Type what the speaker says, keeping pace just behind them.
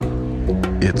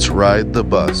It's Ride the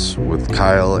Bus with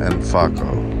Kyle and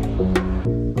Faco.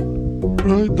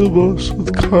 Ride the bus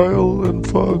with Kyle and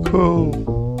Faco.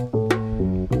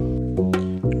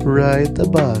 Ride the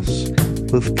bus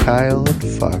with Kyle and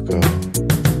Faco.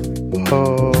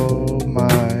 Oh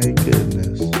my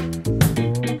goodness.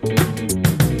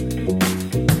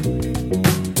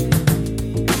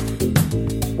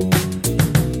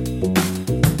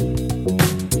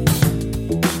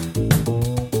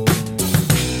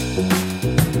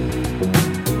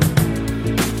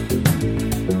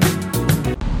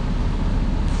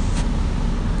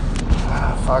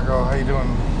 Faco, how you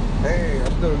doing? Hey,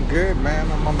 I'm doing good,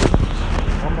 man. I'm on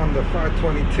the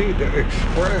 522, the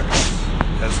Express.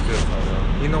 That's good,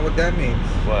 Faco. You know what that means?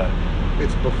 What?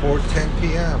 It's before 10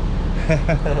 p.m.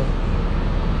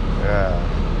 Yeah.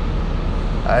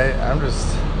 I've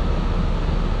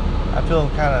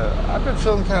been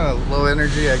feeling kind of low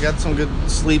energy. I got some good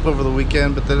sleep over the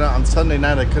weekend, but then on Sunday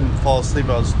night I couldn't fall asleep.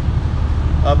 I was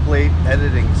up late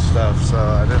editing stuff, so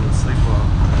I didn't sleep well.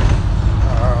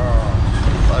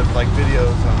 Like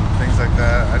videos and things like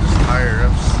that. I just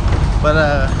tired.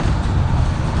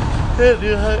 Yeah,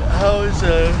 dude, how is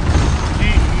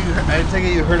I take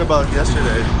it you heard about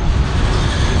yesterday.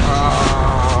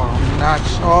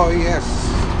 Oh, yes.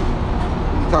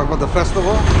 You talking about the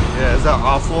festival? Yeah, is that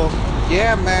awful?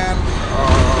 Yeah, man.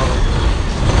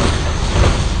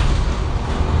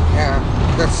 Yeah,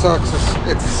 that sucks.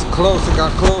 It's close. It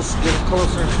got close. Getting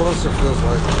closer and closer, feels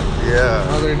like. Yeah.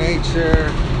 Mother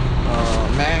Nature,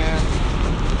 man,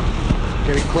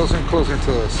 getting closer and closer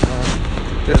to us, man.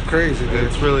 It's crazy, dude.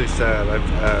 It's really sad.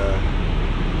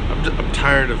 I'm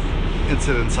tired of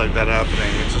incidents like that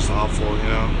happening. It's just awful, you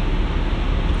know.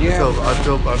 Yeah. I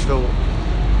feel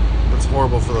it's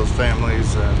horrible for those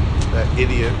families and that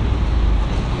idiot.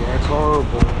 Yeah, it's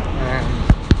horrible. And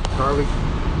Carly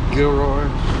Gilroy.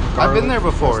 I've been there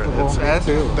before. Festival.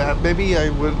 It's bad. Maybe I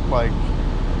went like.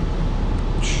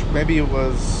 Maybe it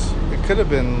could have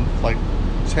been like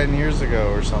 10 years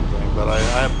ago or something, but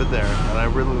I've been there and I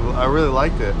really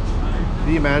liked it. Can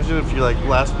you imagine if you're like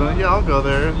last minute, yeah, I'll go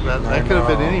there. That could have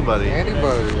been anybody. Any of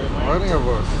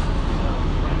us.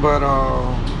 But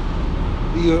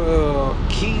the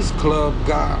Keys Club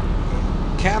got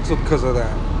canceled because of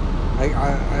that.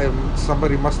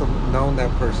 Somebody must have known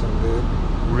that person, dude.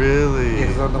 Really? Yeah,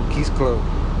 he's on the Keys Club.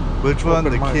 Which one,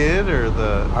 the kid or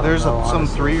the? There's some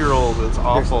 3-year-old that's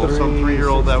awful. Some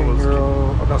 3-year-old that was.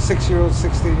 6-year-old,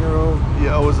 16-year-old.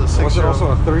 Yeah, it was a 6-year-old. Was it also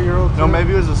a 3-year-old? No,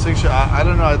 maybe it was a 6-year. I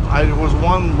don't know. I was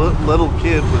one little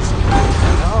kid was.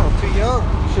 No, too young.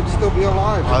 Should still be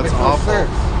alive. That's awful. Sense.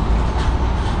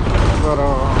 But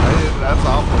that's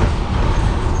awful.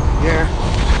 Yeah,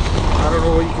 I don't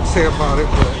know what you can say about it,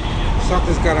 but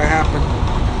something's gotta happen.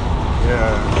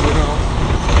 Yeah. You know,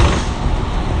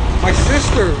 my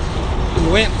sister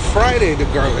went Friday to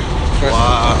Garlic Festival.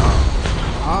 Wow.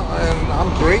 And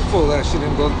I'm grateful that she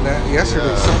didn't go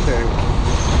yesterday, Sunday.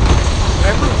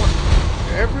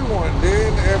 Everyone,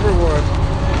 dude, everyone.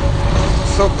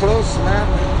 So close, man.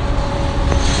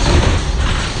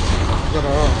 But,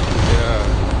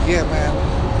 yeah, man.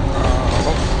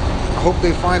 I hope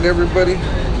they find everybody.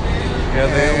 Yeah,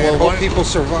 and hope people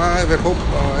survive, and hope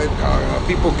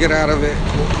people get out of it.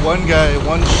 One guy,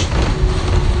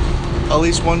 at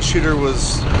least one shooter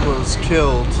was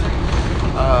killed,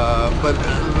 but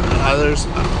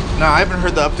I haven't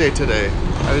heard the update today.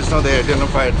 I just know they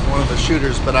identified one of the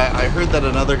shooters, but I heard that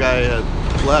another guy had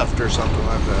left or something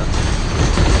like that.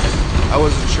 I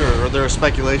wasn't sure, or there was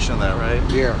speculation of that, right?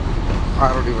 Yeah,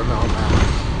 I don't even know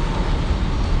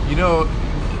now. You know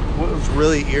what was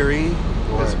really eerie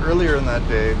was earlier in that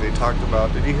day they talked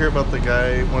about. Did you hear about the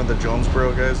guy? One of the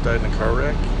Jonesboro guys died in a car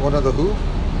wreck. One of the who?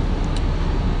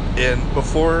 And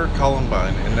before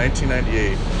Columbine in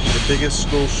 1998, the biggest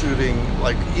school shooting,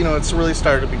 it's really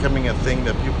started becoming a thing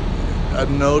that people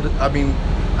know. I mean,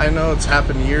 I know it's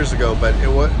happened years ago, but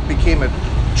it became a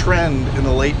trend in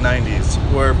the late 90s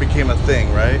where it became a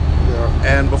thing, right?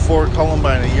 Yeah. And before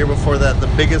Columbine, a year before that, the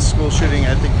biggest school shooting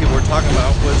I think people were talking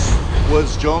about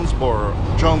was Jonesboro.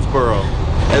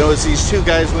 And it was these two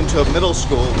guys went to a middle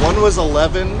school. One was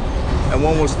 11 and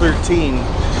one was 13.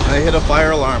 And they hit a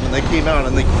fire alarm and they came out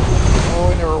and they... Oh,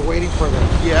 and they were waiting for them.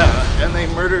 Yeah, and they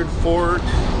murdered 4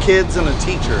 kids and a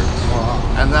teacher. Wow.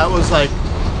 And that was like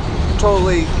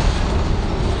totally,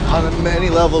 on many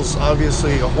levels,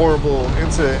 obviously a horrible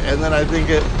incident. And then I think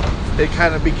it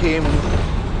kind of became,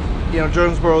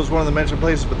 Jonesboro was one of the mentioned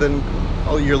places, but then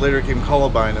a year later came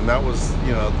Columbine, and that was,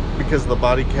 because of the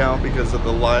body count, because of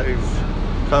the live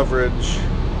coverage.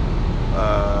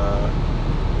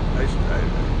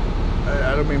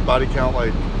 I don't mean body count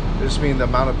like I just mean the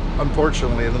amount of,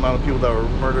 unfortunately, the amount of people that were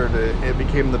murdered, it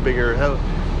became the bigger,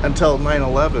 until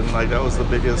 9/11, like that was the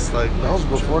biggest, like. That was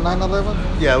before 9/11?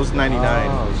 Yeah, it was 99,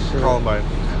 Oh, shit. Columbine.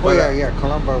 Oh, But, yeah,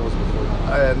 Columbine was before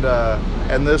 9/11.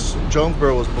 And this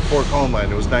Jonesboro was before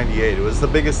Columbine. It was 98. It was the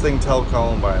biggest thing till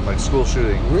Columbine, like school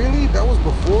shooting. Really? That was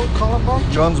before Columbine?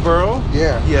 Jonesboro?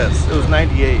 Yeah. Yes, it was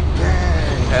 98.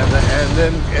 Dang.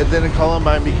 And then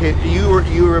Columbine became.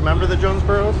 You remember the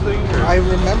Jonesboro thing? Or? I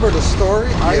remember the story.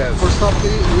 Yes. I, for some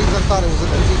reason, thought it was in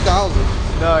the 2000s.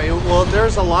 No, well,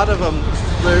 there's a lot of them.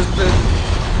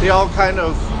 They all kind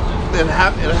of. It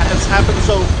has happened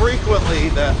so frequently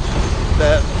that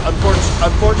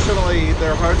unfortunately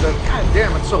they're hard to. God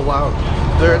damn, it's so loud.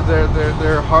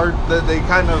 They're hard. They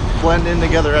kind of blend in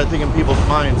together, I think, in people's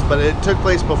minds. But it took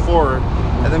place before,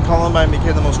 and then Columbine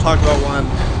became the most talked about one.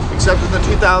 Except in the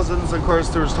 2000s, of course,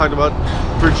 there was talk about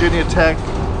Virginia Tech,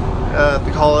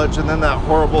 the college, and then that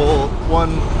horrible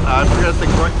one. I forget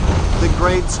the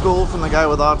grade school from the guy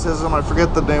with autism. I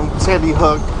forget the name. Sandy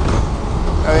Hook.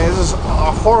 I mean, it's just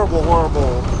a horrible,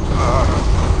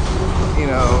 you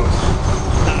know.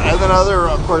 And then other,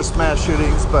 of course, mass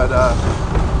shootings. But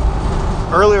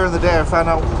earlier in the day, I found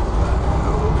out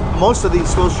most of these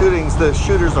school shootings, the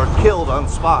shooters are killed on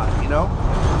spot. You know.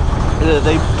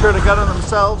 They turn a gun on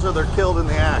themselves or they're killed in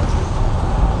the act.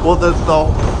 Well, the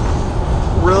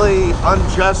really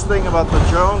unjust thing about the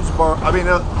Jonesboro, I mean,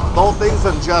 the whole thing's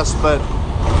unjust, but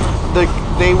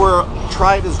they were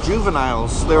tried as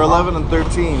juveniles. They were 11 and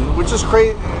 13, which is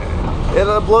crazy. It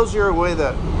blows you away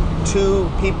that two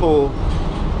people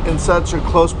in such a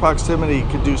close proximity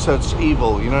could do such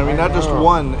evil. You know what I mean? Not just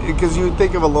one, because you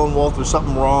think of a lone wolf, there's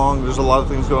something wrong. There's a lot of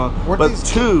things going on. But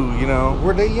two, you know.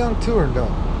 Were they young too or no?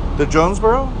 The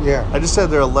Jonesboro? Yeah. I just said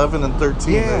they're 11 and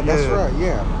 13. Yeah, that's right.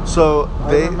 Yeah. So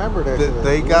they I remember that.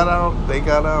 They got out.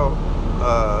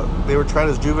 They were tried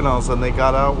as juveniles, and they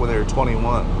got out when they were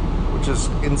 21, which is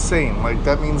insane. Like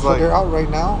that means so they're out right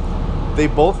now. They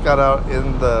both got out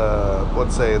in the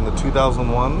in the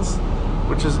 2001s,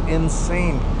 which is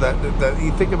insane. That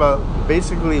you think about.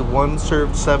 Basically, one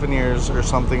served 7 years or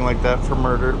something like that for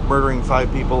murdering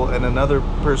 5 people, and another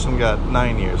person got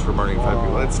 9 years for murdering 5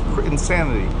 people. It's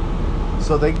insanity.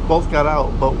 So they both got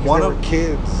out, but one of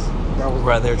kids. That was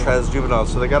right. They're tried as juveniles,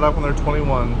 so they got out when they're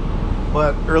 21.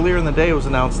 But earlier in the day, it was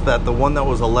announced that the one that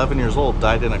was 11 years old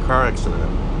died in a car accident.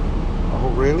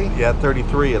 Oh, really? Yeah,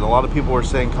 33, and a lot of people were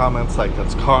saying comments like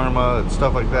that's karma and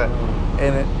stuff like that.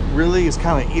 And it really is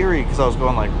kind of eerie because I was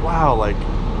going like, wow, like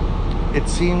it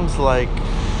seems like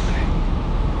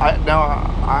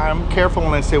I'm careful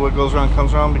when I say what goes around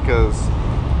comes around because,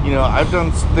 you know, I've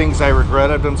done things I regret.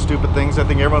 I've done stupid things. I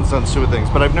think everyone's done stupid things,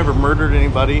 but I've never murdered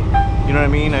anybody. You know what I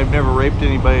mean? I've never raped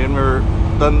anybody. I've never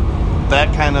done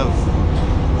that kind of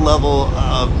level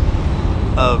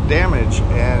of damage.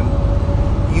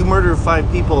 And you murder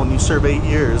 5 people and you serve 8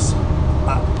 years.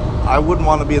 I wouldn't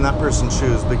want to be in that person's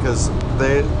shoes because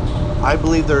I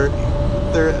believe there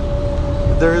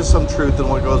is some truth in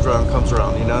what goes around comes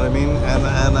around. You know what I mean?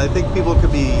 And I think people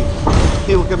can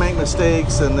make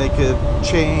mistakes and they could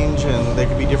change and they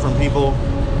could be different people.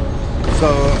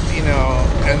 So, you know,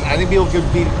 and I think people could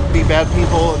be bad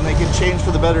people and they can change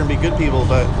for the better and be good people.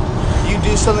 But you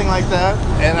do something like that,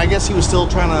 and I guess he was still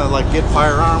trying to like get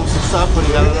firearms and stuff when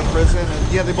he got out of prison.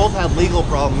 And yeah, they both had legal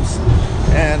problems,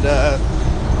 and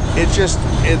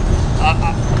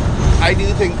I do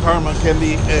think karma can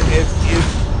be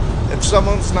if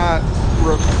someone's not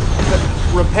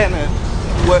repentant,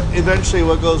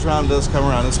 what goes around does come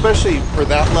around, especially for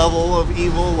that level of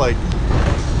evil, like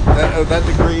that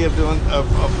degree of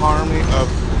harm.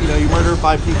 You know, you murder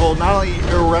 5 people, not only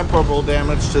irreparable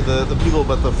damage to the people,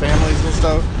 but the families and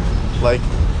stuff. Like,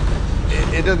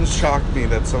 it doesn't shock me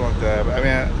that someone like that. I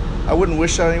mean, I wouldn't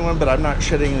wish on anyone, but I'm not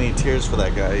shedding any tears for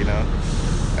that guy, you know?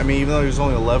 I mean, even though he was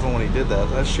only 11 when he did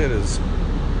that, that shit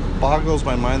boggles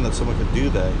my mind that someone could do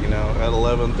that, you know, at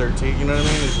 11, 13, you know what I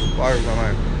mean? It just boggles my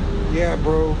mind. Yeah,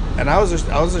 bro. And I was a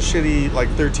shitty, like,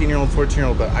 13-year-old,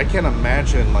 14-year-old, but I can't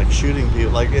imagine, like, shooting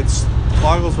people. Like, it's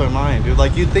boggles my mind, dude.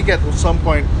 Like, you'd think at some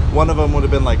point one of them would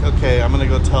have been like, okay, I'm gonna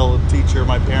go tell the teacher,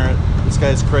 my parent, this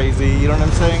guy's crazy, you know what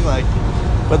I'm saying? Like,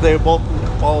 but they both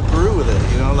fall through with it,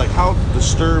 you know? Like, how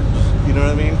disturbed, you know what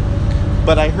I mean?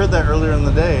 But I heard that earlier in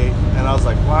the day, and I was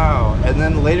like, wow. And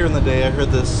then later in the day, I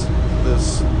heard this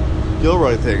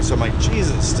Gilroy thing, so I'm like,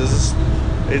 Jesus, it's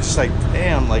just like,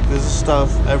 damn, like, does this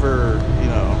stuff ever, you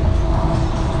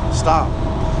know, stop?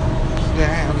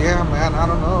 Yeah, man, I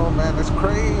don't know, man, it's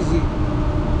crazy.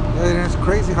 And it's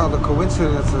crazy how the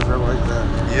coincidences are like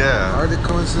that. Yeah. Are they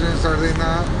coincidence? Are they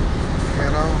not?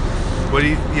 You know? What do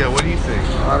you? Yeah. What do you think?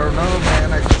 I don't know,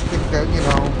 man. I just think that,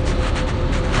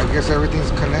 I guess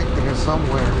everything's connected in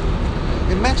somewhere.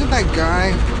 Imagine that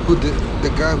guy the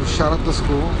guy who shot up the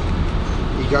school.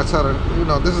 He got out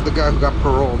of, this is the guy who got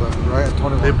paroled, right? At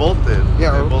 21. They both did.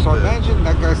 Yeah. They both So did. imagine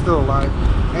that guy's still alive,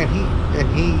 and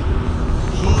he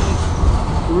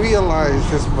realized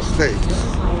his mistakes.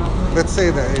 Let's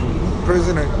say that in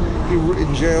prison, or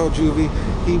in jail, juvie,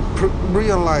 he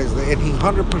realized it, and he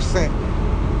 100%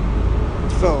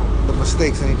 felt the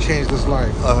mistakes, and he changed his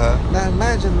life. Now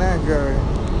imagine that guy,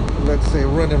 let's say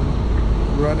running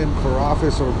for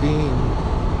office or being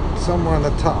somewhere on the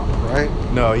top, right?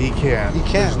 No, he can't. He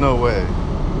can't. There's no way.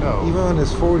 No. Even in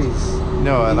his 40s.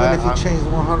 No, and even if he changed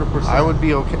 100%. I would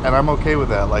be okay, and I'm okay with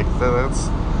that. Like that's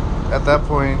at that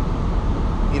point,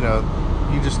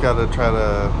 you just gotta try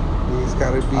to. He's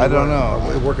got to be. I don't know.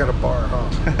 Work at a bar, huh?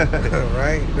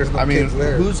 Right? There's no kids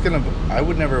there. Who's gonna? I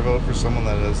would never vote for someone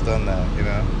that has done that.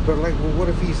 But well, what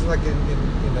if he's like in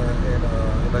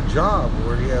a job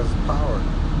where he has power?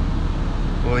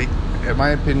 Well, in my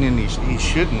opinion, he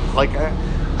shouldn't. Like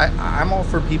I'm all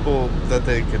for people that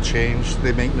they could change.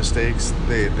 They make mistakes.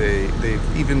 They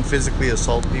even physically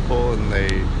assault people, and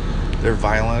they're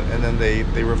violent, and then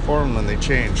they reform and they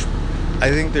change. I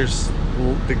think there's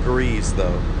degrees,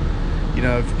 though.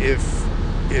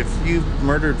 If you've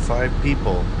murdered 5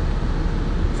 people,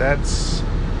 that's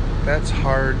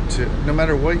hard to. No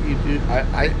matter what you do,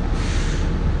 I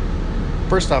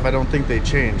first off, I don't think they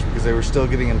changed because they were still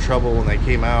getting in trouble when they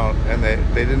came out, and they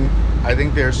didn't. I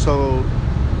think they're so.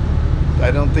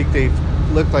 I don't think they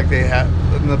looked like they had.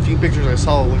 In the few pictures I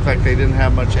saw, it looked like they didn't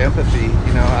have much empathy.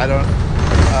 I don't.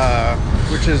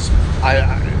 Which is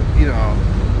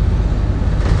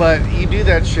But you do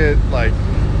that shit like.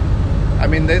 I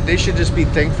mean, they should just be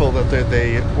thankful that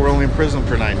they were only in prison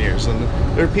for 9 years, and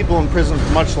there are people in prison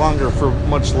for much longer for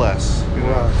much less.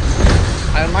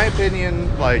 Right. In my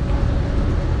opinion, like.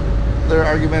 There are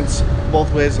arguments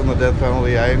both ways on the death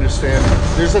penalty. I understand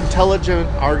there's intelligent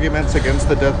arguments against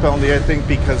the death penalty, I think,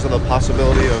 because of the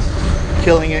possibility of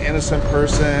killing an innocent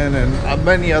person and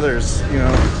many others,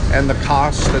 and the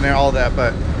cost and all that.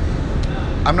 But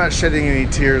I'm not shedding any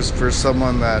tears for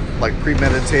someone that like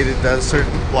premeditated does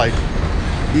certain, like,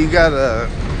 you gotta,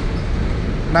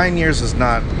 9 years is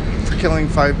not, for killing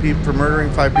 5 people, for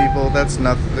murdering 5 people, that's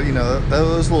nothing.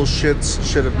 Those little shits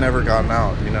should have never gotten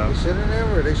out. They should have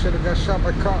never. They should have got shot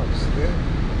by cops.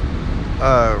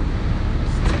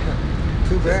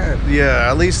 Too bad. Yeah,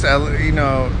 at least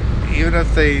even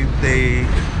if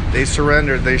they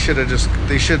surrendered, they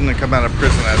shouldn't have come out of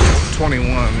prison at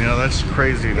 21. That's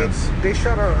crazy. They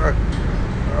shot a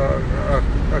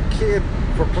kid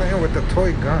for playing with a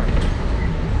toy gun.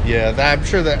 Yeah, I'm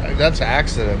sure that's an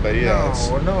accident, but yeah.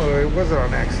 No, it wasn't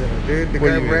an accident, dude. The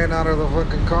guy ran out of the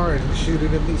fucking car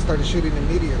and started shooting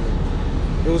immediately.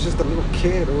 It was just a little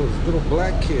kid. It was a little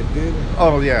black kid, dude.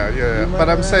 Oh, yeah. But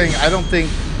I'm saying, I don't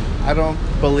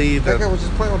believe that. That guy was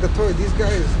just playing with the toy. These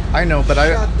guys. I know, but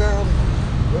shot down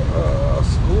a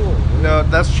school. Dude. No,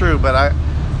 that's true, but I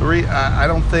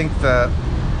don't think that,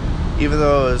 even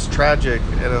though it's tragic,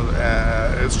 and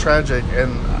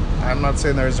I'm not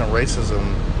saying there isn't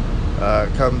racism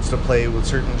comes to play with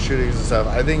certain shootings and stuff.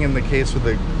 I think in the case with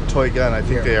the toy gun, I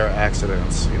think they are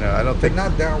accidents. I don't think. But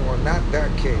not that one, not that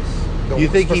case. The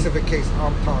specific case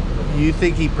I'm talking about. You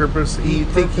think he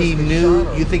knew?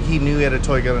 You think he knew he had a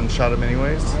toy gun and shot him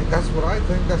anyways? That's what I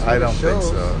think. That's what I don't think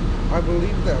so. I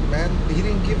believe that, man. He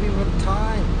didn't give him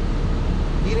time.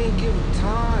 He didn't give him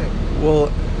time. Well,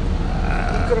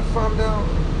 he could have found out.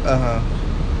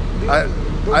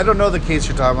 I don't know the case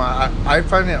you're talking about. I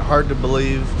find it hard to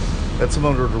believe that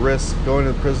someone would risk going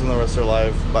to prison the rest of their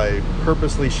life by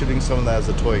purposely shooting someone that has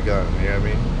a toy gun. You know what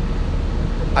I mean?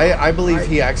 I believe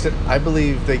I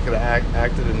believe they could have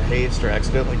acted in haste or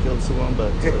accidentally killed someone,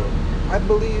 but I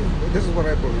believe this is what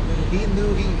I believe. He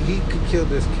knew he could kill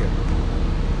this kid,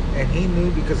 and he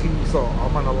knew because he saw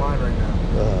I'm on the line right now.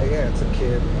 Yeah, it's a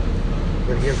kid,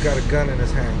 but he has got a gun in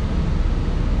his hand.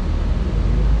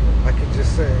 I can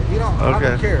just say, I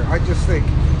don't care. I just think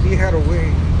he had a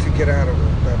way to get out of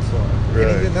it. That's why.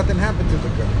 Right. And nothing happened to the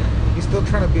gun. He's still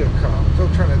trying to be a cop. Still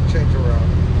trying to change around.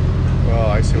 Oh,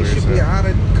 I see what you're saying. He should be out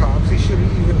of cops. He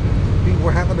shouldn't even be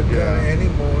having a gun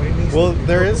anymore. Well,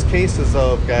 there is cases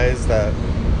of guys that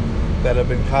have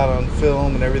been caught on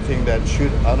film and everything that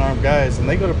shoot unarmed guys, and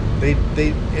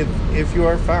if you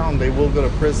are found, they will go to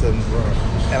prison. Right.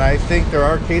 And I think there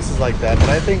are cases like that, but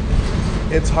I think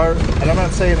it's hard. And I'm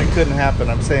not saying it couldn't happen.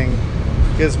 I'm saying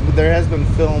because there has been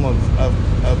film of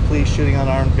police shooting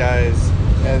unarmed guys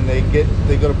and they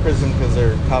go to prison because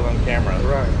they're caught on camera.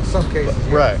 Right. In some cases. But,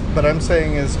 yes. right. But I'm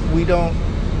saying is we don't.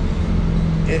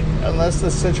 Unless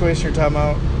the situation you're talking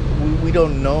about, we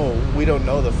don't know. We don't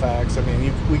know the facts. I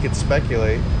mean, we could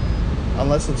speculate,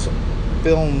 unless it's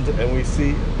filmed and we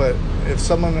see. But if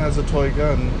someone has a toy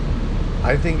gun,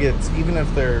 I think it's even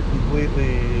if they're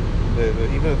completely,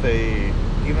 even if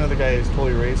the guy is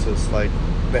totally racist, like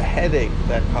the headache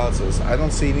that causes. I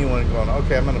don't see anyone going,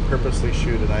 okay, I'm going to purposely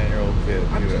shoot a 9-year-old kid.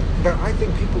 But I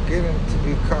think people get into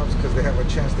be cops because they have a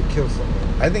chance to kill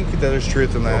someone. I think that there's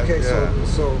truth in that. Okay, yeah.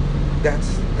 so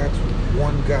that's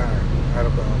one guy out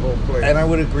of the whole place. And I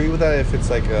would agree with that if it's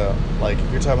like if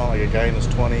you're talking about like a guy in his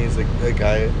 20s, a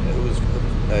guy who's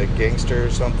a gangster or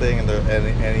something, and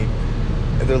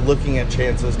they're looking at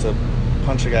chances to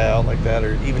punch a guy out like that,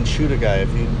 or even shoot a guy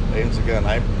if he aims a gun.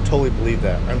 I totally believe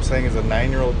that. I'm saying as a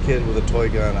 9-year-old kid with a toy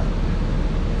gun,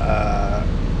 that's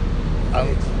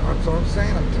what I'm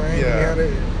saying. I'm saying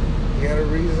he had a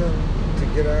reason to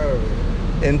get out of it.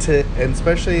 And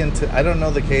especially I don't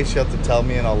know the case. You have to tell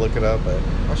me, and I'll look it up. But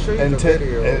I'll show you the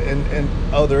video. And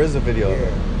oh, there is a video.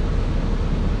 Yeah.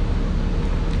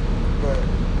 But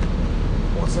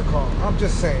what's it called? I'm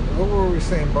just saying. What were we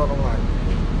saying? Bottom line.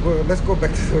 Well, let's go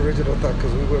back to the original thought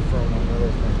because we went from another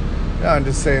thing. No, I'm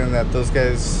just saying that those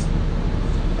guys.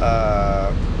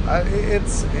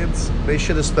 They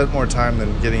should have spent more time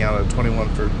than getting out at 21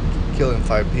 for killing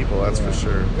 5 people. That's for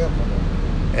sure. Definitely.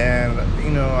 And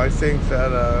I think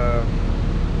that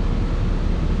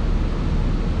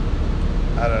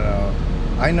I don't know.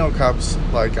 I know cops.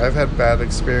 Like I've had bad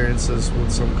experiences with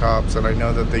some cops, and I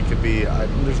know that they could be.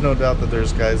 There's no doubt that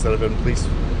there's guys that have been police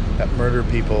that murder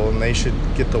people, and they should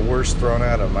get the worst thrown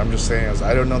at them. I'm just saying, as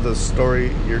I don't know the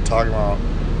story you're talking about,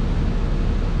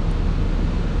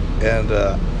 and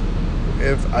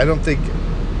if I don't think.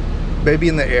 Maybe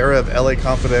in the era of LA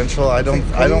Confidential, I don't.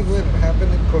 Cleveland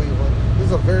happened in Cleveland. This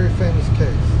is a very famous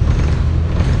case.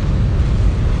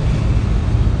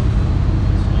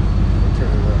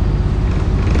 Turn it up.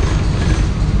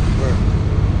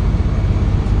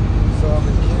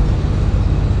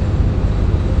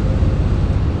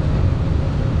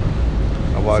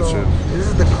 I watch it. This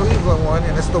is the Cleveland one,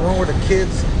 and it's the one where the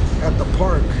kids at the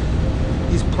park.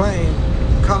 He's playing.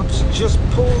 Cops just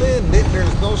pull in.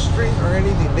 There's no street or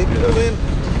anything. They pull in.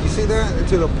 You see that?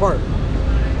 Into the park.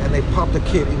 And they pop the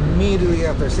kid immediately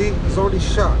after. See? He's already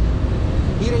shot.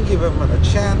 He didn't give him a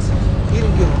chance. He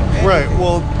didn't give him anything. Right,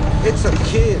 well... It's a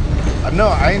kid. No,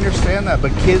 I understand that.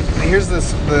 But kids... Here's the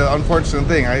unfortunate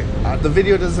thing. The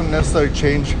video doesn't necessarily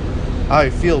change how I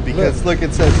feel. Because, look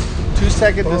it says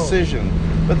 2-second decision.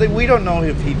 But we don't know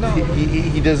if he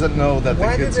doesn't know that the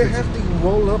kid's... Why did they have to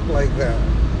roll up like that?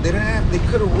 They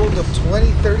could have rolled up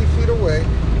 20, 30 feet away,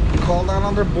 called out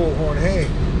on their bullhorn, hey,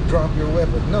 drop your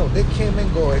weapon. No, they came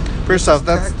in going. First off,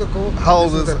 that's tactical. How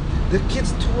old is it? The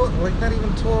kid's 12, like not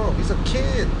even 12. He's a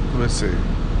kid. Let me see.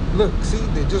 Look, see,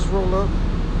 they just roll up.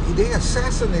 They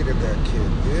assassinated that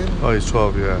kid, dude. Oh, he's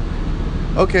 12, yeah.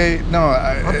 Okay, no,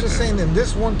 I'm just saying in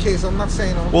this one case, I'm not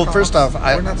saying all well, cops, first off,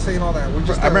 we're not saying all that. We're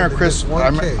just I remember Chris.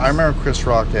 I remember Chris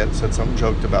Rock had said something,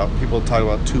 joked about people talking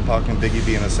about Tupac and Biggie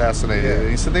being assassinated. Yeah. And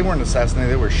he said they weren't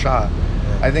assassinated; they were shot.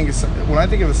 Yeah. I think when I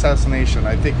think of assassination,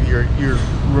 I think you're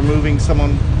removing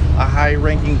someone, a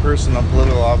high-ranking person, a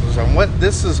political officer. And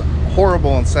this is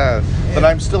horrible and sad, but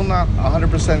I'm still not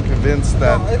 100% convinced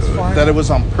that it was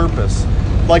on purpose.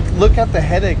 Like, look at the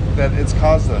headache that it's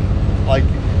caused them. Like.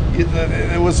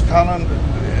 It was kind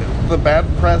of the bad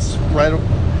press, right?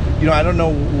 I don't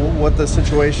know what the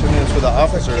situation is with the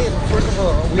officer. First of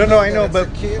all, no, I know, but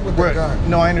a kid with a gun.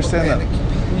 No, I understand that.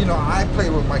 I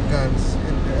played with my guns.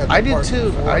 I did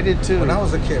too. I did too. When I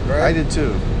was a kid, right? I did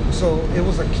too. So it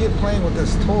was a kid playing with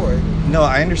this toy. No,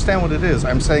 I understand what it is.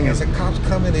 I'm saying is the cops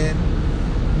coming in,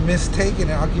 mistaking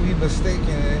it. I'll give you mistaking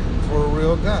it for a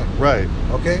real gun. Right.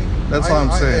 Okay. That's all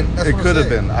I'm saying. It could have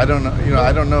been. I don't know.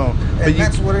 I don't know. And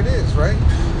that's what it is, right?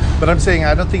 But I'm saying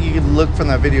I don't think you could look from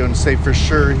that video and say for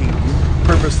sure he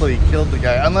purposely killed the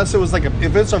guy, unless it was like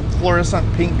if it's a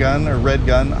fluorescent pink gun or red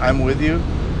gun. I'm with you.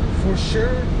 For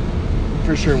sure.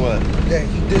 For sure, what? That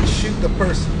he did shoot the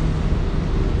person.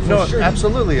 No,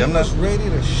 absolutely. He was ready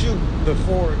to shoot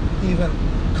before even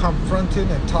confronting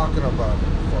and talking about it.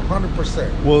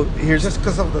 100%. Well, here's just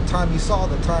because of the time he saw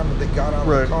the time that they got out of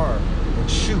the car and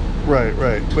shoot. Right.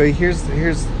 But here's.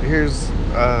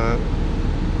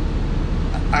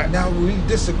 Now we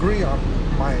disagree on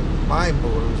my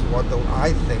motives. What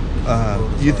I think.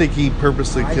 You think he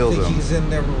purposely killed him? I think he's in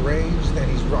there raged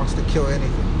and he wants to kill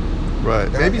anything.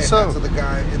 Right. Maybe so. That's the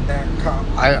guy in that cop.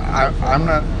 I'm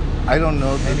not. I don't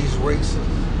know. And he's racist.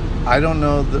 I don't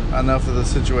know enough of the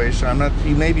situation. I'm not.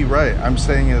 You may be right. I'm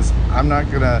saying is I'm not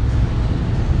gonna.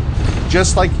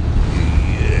 Just like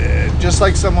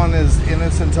someone is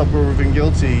innocent until proven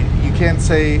guilty, you can't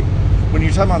say when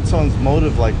you're talking about someone's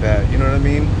motive like that. You know what I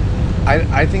mean?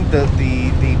 I think that the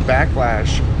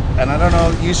backlash, and I don't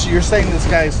know. You're saying this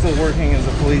guy is still working as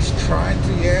a police. He's trying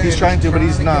to, yeah. He's trying to, but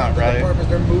he's not, right?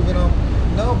 They're moving him.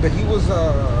 No, but he was.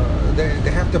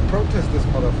 They have to protest this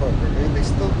motherfucker.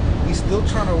 He's still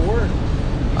trying to work.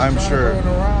 I'm sure. Going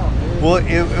around. Well,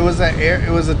 it was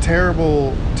a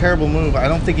terrible move. I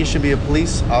don't think he should be a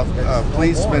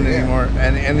policeman anymore,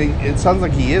 and it sounds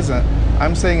like he isn't.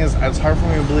 I'm saying it's hard for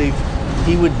me to believe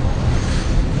he would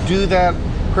do that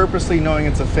purposely, knowing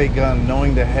it's a fake gun,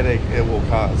 knowing the headache it will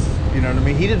cause. You know what I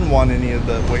mean? He didn't want any of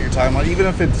what you're talking about, even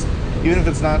if it's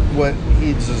not what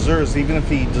he deserves, even if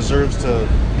he deserves to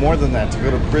more than that, to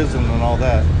go to prison and all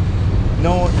that.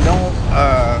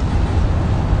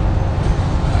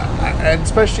 And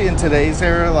especially in today's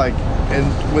era, like,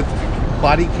 and with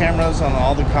body cameras on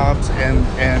all the cops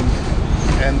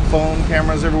and phone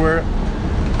cameras everywhere,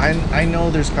 I know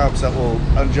there's cops that will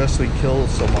unjustly kill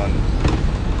someone.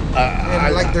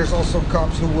 There's also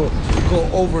cops who will go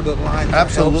over the line to help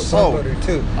somebody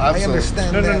too. Absolutely. I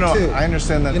understand that too. I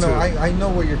understand that too. I know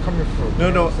where you're coming from.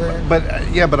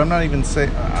 But I'm not even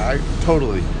saying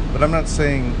but I'm not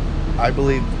saying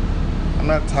I'm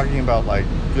not talking about like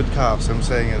good cops. I'm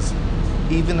saying is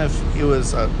even if it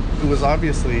was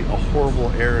obviously a horrible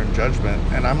error in judgment,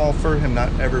 and I'm all for him not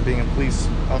ever being a police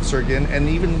officer again, and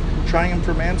even trying him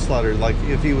for manslaughter, like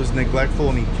if he was neglectful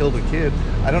and he killed a kid.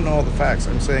 I don't know all the facts.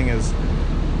 I'm saying is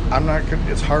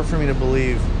it's hard for me to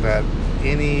believe that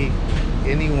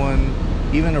anyone,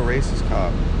 even a racist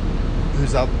cop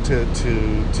who's out to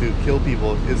kill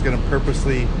people, is going to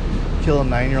purposely kill a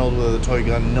 9-year-old with a toy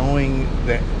gun, knowing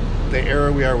that the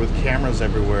era we are with cameras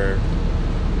everywhere.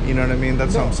 You know what I mean?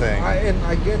 That's what I'm saying.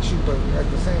 I get you, but at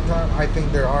the same time, I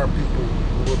think there are people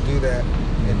who will do that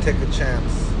and take a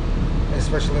chance,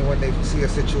 especially when they see a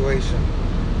situation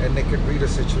and they can read a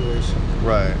situation.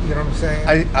 Right. You know what I'm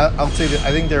saying? I'll say that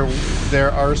I think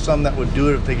there are some that would do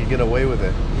it if they could get away with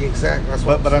it. Exactly. That's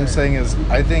what I'm saying is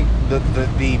I think the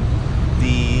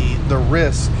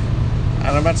risk,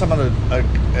 and I'm not talking about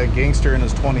a gangster in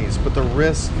his 20s, but the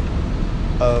risk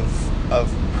of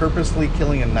purposely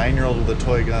killing a 9-year-old with a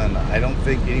toy gun, I don't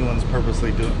think anyone's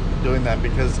purposely doing that,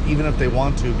 because even if they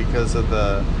want to, because of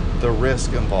the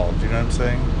risk involved. You know what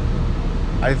I'm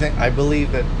saying? I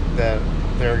believe that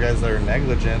there are guys that are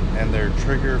negligent and they're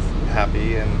trigger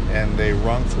happy and they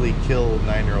wrongfully kill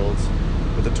 9-year-olds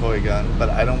with a toy gun. But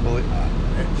I don't believe,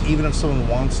 even if someone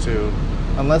wants to,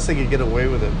 unless they could get away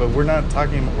with it. But we're not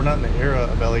in the era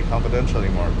of LA Confidential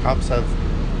anymore. Cops have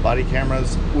body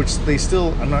cameras, which they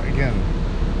still,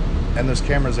 and there's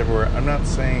cameras everywhere. I'm not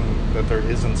saying that there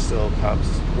isn't still cops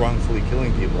wrongfully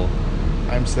killing people.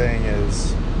 I'm saying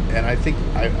is, and I think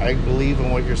I believe in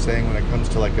what you're saying when it comes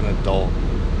to like an adult.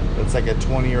 It's like a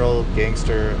 20-year-old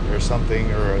gangster or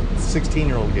something, or a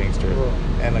 16-year-old gangster,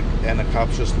 and a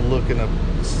cop's just looking to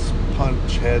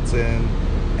punch heads in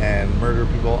and murder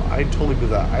people. I totally do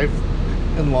that.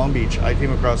 In Long Beach, I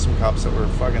came across some cops that were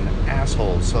fucking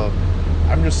assholes. So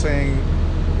I'm just saying,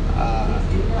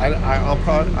 I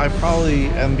probably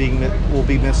will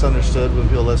be misunderstood when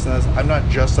people listen to this. I'm not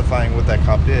justifying what that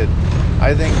cop did.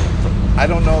 I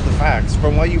don't know the facts.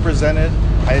 From what you presented,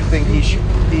 I think he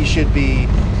should be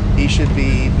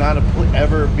not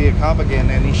ever be a cop again,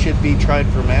 and he should be tried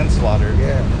for manslaughter.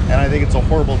 Yeah. And I think it's a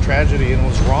horrible tragedy and it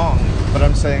was wrong. What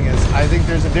I'm saying is, I think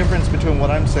there's a difference between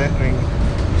what I'm saying.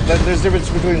 There's a difference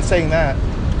between saying that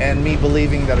and me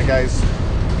believing that a guy's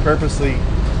purposely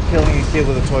killing a kid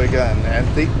with a toy gun,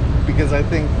 because I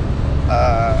think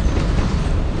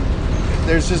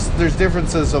there's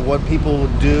differences of what people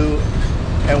would do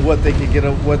and what they could get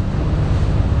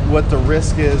what the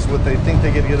risk is, what they think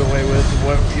they could get away with.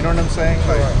 You know what I'm saying?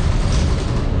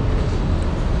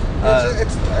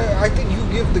 I think you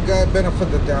give the guy benefit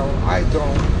of the doubt. I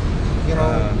don't.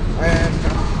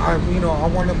 I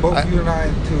wanted both you and I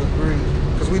to agree,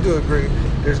 because we do agree.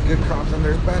 There's good cops and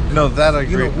there's bad cops. No, that I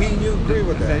agree. You agree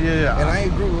with that. Yeah. And I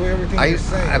agree with everything you're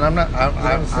saying. And I'm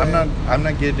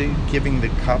not giving the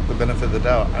cop the benefit of the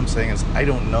doubt. I'm saying is I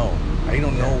don't know. I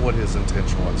don't know what his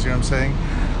intention was. You know what I'm saying?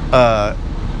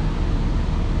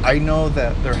 I know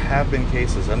that there have been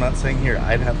cases. I'm not saying here.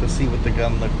 I'd have to see what the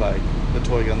gun looked like, the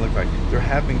toy gun looked like. There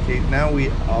have been cases. Now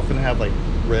we often have like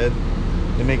red.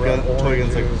 They make toy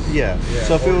guns like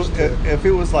So if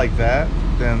it was like that,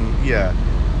 then yeah,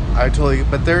 I totally.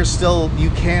 But you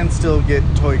can still get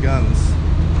toy guns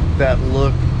that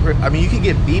look. I mean, you can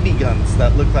get BB guns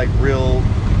that look like real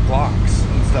Glocks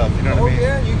and stuff. You know what I mean?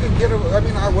 Yeah, you could get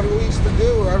what we used to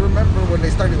do, I remember when they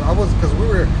started, because we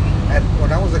were,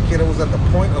 when I was a kid, it was at the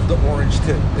point of the orange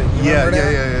tip. You remember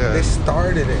that? Yeah. They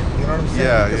started it, you know what I'm saying?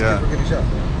 Yeah, because yeah. kids were getting shot.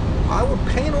 I would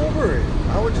paint over it.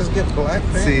 I would just get black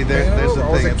paint. See, there's over. the I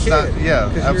was thing. a It's kid. not, yeah,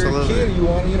 Because absolutely. you're a kid, you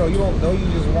want, you don't know, you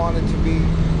just want it to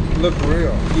look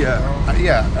real. Yeah,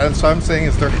 yeah. And so I'm saying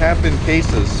is there have been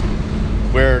cases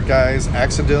where guys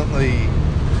accidentally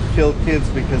kill kids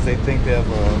because they think they don't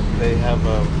know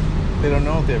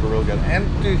if they have a real gun. And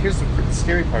dude, here's the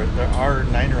scary part: there are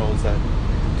 9-year-olds that,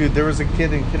 dude, there was a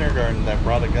kid in kindergarten that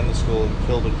brought a gun to school and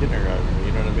killed a kindergartner.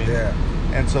 You know what I mean? Yeah.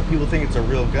 And so people think it's a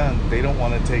real gun. They don't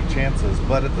want to take chances.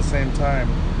 But at the same time,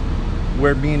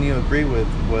 where me and you agree with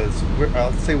was,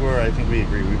 I'll say where I think we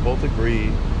agree. We both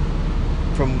agree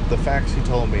from the facts you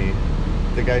told me,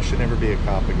 the guy should never be a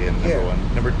cop again, number one.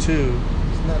 Number two,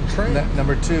 he's not trained.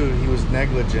 Number two, he was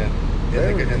negligent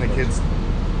in the kid's...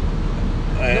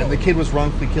 And the kid was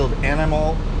wrongfully killed. And I'm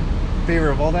all in favor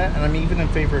of all that. And I'm even in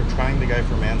favor of trying the guy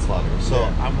for manslaughter. So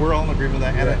we're all in agreement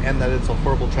with that. And that it's a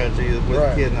horrible tragedy with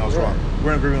the kid and I was wrong.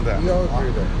 We're in agreement with that. We all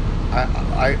agree there.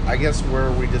 I guess where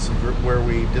we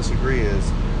disagree is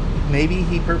maybe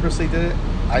he purposely did it.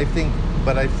 I think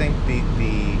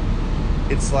the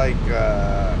it's like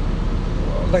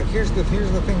here's the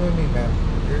thing with me, man.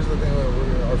 Here's the thing.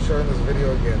 I'm showing this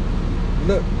video again.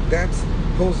 Look, that's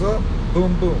pulls up,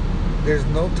 boom, boom. There's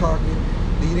no talking.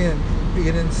 He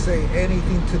didn't say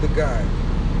anything to the guy.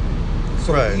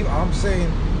 So I'm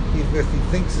saying, if he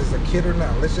thinks he's a kid or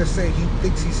not, let's just say he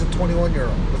thinks he's a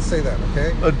 21-year-old. Let's say that,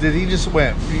 okay? Oh, did he just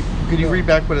went? Could you read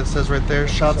back what it says right there?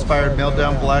 Shots fired, male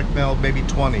down, blackmail, maybe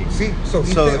 20. See, so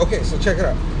check it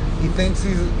out. He thinks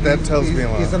he's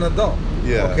an adult.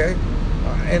 Yeah. Okay.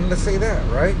 And let's say that,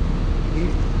 right?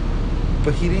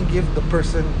 But he didn't give the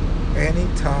person any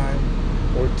time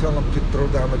or tell him to throw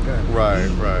down the gun. Right.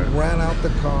 He ran out the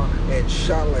car and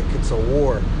shot like it's a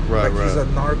war. He's a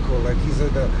narco, like he's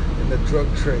in the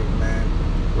drug trade, man.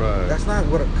 Right. That's not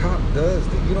what a cop does.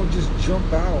 You don't just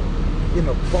jump out in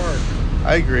a park.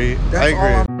 I agree. That's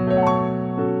all